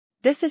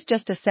This is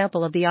just a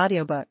sample of the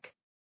audiobook.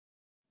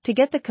 To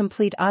get the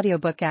complete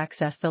audiobook,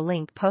 access the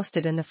link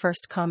posted in the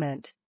first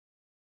comment.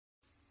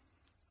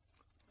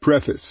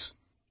 Preface.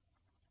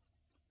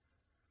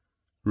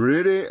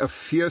 Really a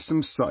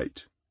fearsome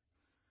sight.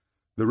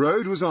 The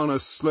road was on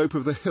a slope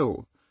of the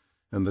hill,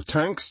 and the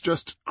tanks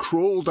just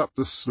crawled up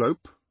the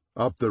slope,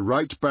 up the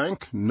right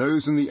bank,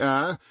 nose in the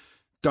air,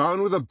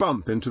 down with a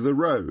bump into the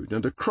road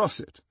and across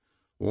it,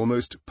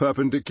 almost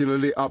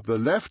perpendicularly up the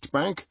left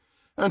bank,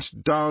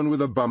 and down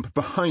with a bump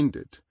behind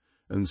it,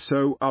 and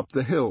so up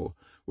the hill,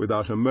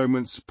 without a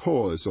moment's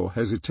pause or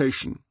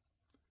hesitation.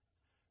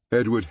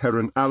 Edward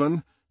Heron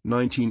Allen,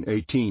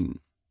 1918.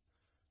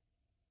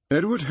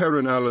 Edward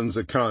Heron Allen's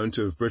account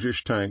of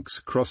British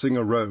tanks crossing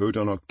a road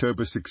on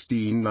October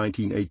 16,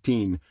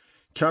 1918,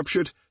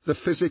 captured the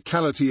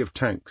physicality of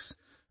tanks,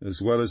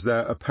 as well as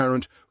their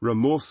apparent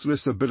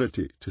remorseless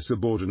ability to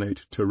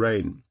subordinate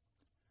terrain.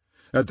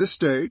 At this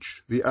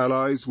stage, the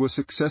Allies were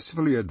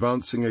successfully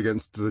advancing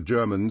against the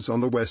Germans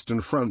on the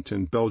Western Front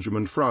in Belgium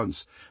and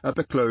France at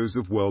the close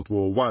of World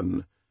War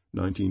I,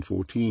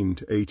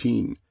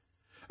 1914-18,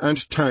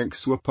 and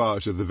tanks were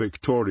part of the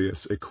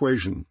victorious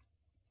equation.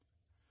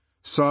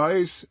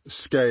 Size,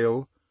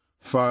 scale,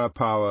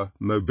 firepower,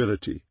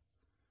 mobility.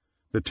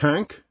 The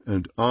tank,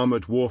 and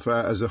armoured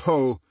warfare as a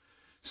whole,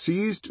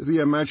 seized the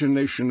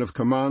imagination of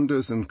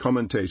commanders and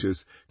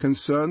commentators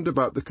concerned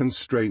about the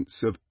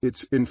constraints of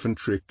its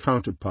infantry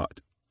counterpart.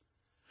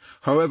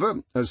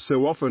 However, as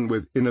so often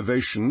with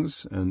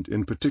innovations, and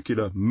in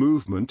particular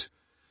movement,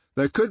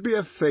 there could be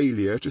a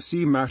failure to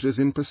see matters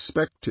in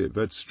perspective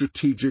at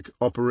strategic,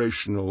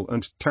 operational,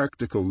 and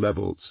tactical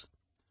levels.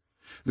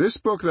 This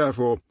book,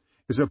 therefore,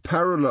 is a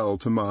parallel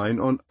to mine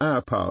on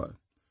air power,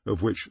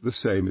 of which the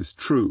same is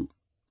true.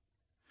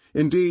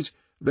 Indeed,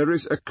 there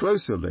is a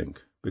closer link,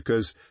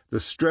 because the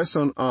stress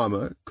on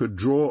armour could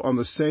draw on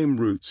the same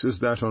roots as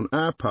that on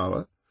air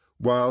power,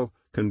 while,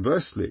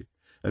 conversely,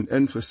 an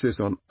emphasis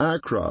on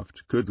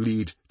aircraft could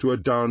lead to a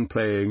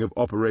downplaying of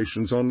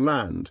operations on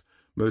land,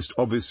 most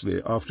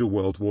obviously after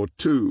World War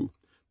II,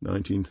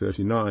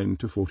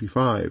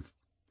 1939-45.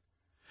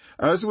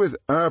 As with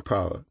air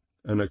power,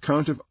 an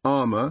account of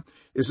armour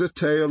is a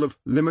tale of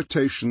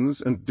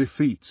limitations and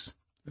defeats,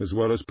 as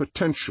well as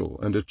potential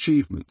and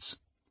achievements.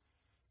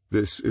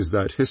 This is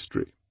that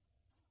history.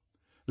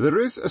 There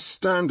is a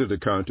standard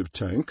account of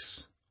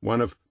tanks,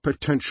 one of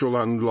potential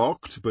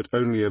unlocked, but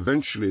only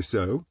eventually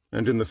so,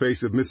 and in the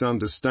face of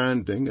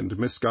misunderstanding and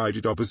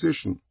misguided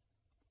opposition.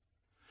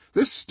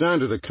 This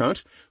standard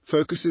account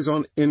focuses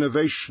on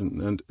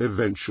innovation and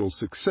eventual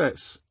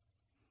success.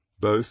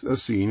 Both are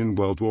seen in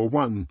World War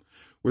I,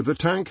 with the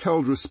tank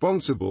held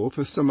responsible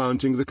for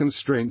surmounting the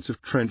constraints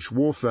of trench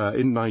warfare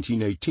in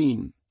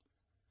 1918.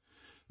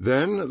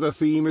 Then the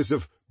theme is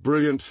of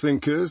brilliant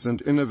thinkers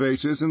and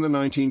innovators in the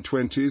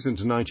 1920s and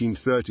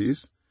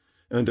 1930s,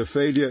 and a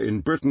failure in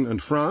Britain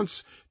and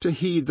France to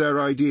heed their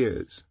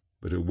ideas,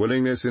 but a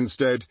willingness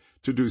instead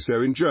to do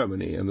so in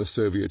Germany and the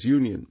Soviet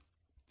Union.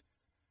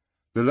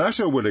 The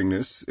latter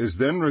willingness is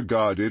then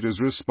regarded as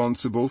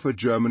responsible for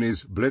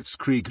Germany's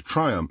blitzkrieg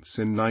triumphs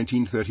in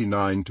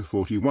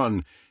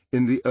 1939-41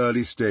 in the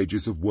early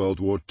stages of World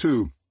War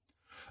II,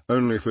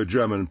 only for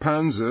German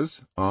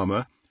panzers,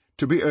 armour,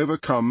 to be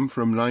overcome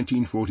from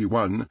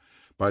 1941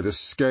 by the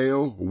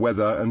scale,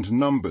 weather, and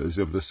numbers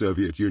of the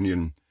Soviet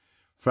Union,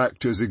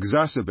 factors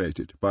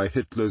exacerbated by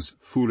Hitler's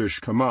foolish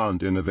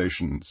command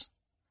innovations.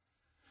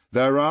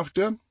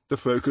 Thereafter, the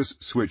focus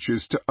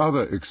switches to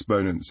other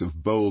exponents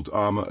of bold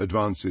armour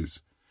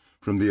advances,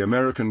 from the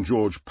American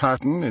George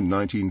Patton in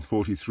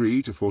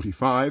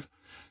 1943-45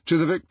 to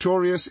the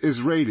victorious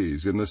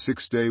Israelis in the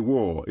Six-Day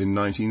War in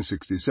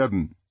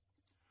 1967.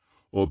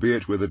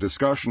 Albeit with a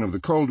discussion of the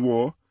Cold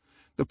War,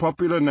 the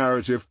popular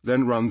narrative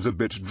then runs a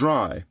bit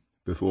dry,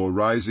 before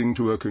rising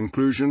to a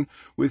conclusion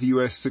with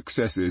U.S.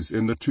 successes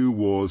in the two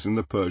wars in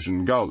the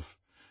Persian Gulf,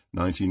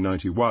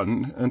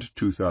 1991 and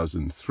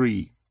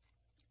 2003.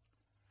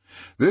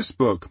 This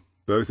book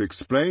both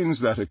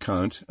explains that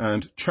account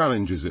and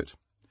challenges it,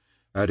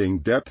 adding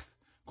depth,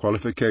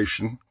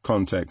 qualification,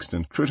 context,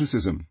 and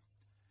criticism.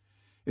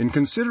 In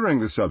considering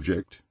the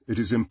subject, it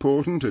is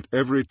important at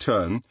every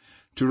turn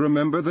to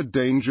remember the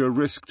danger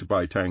risked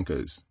by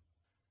tankers.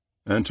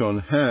 Anton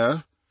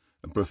Herr,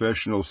 a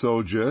professional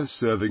soldier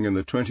serving in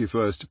the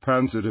 21st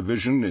Panzer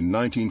Division in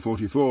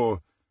 1944,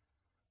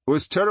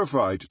 was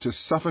terrified to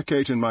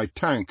suffocate in my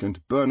tank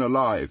and burn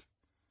alive.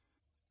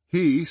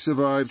 He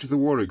survived the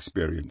war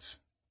experience.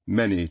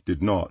 Many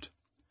did not.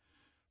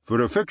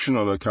 For a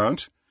fictional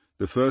account,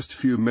 the first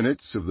few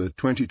minutes of the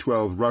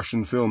 2012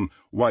 Russian film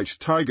White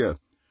Tiger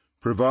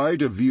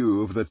provide a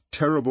view of the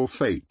terrible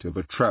fate of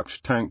a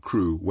trapped tank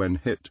crew when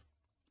hit.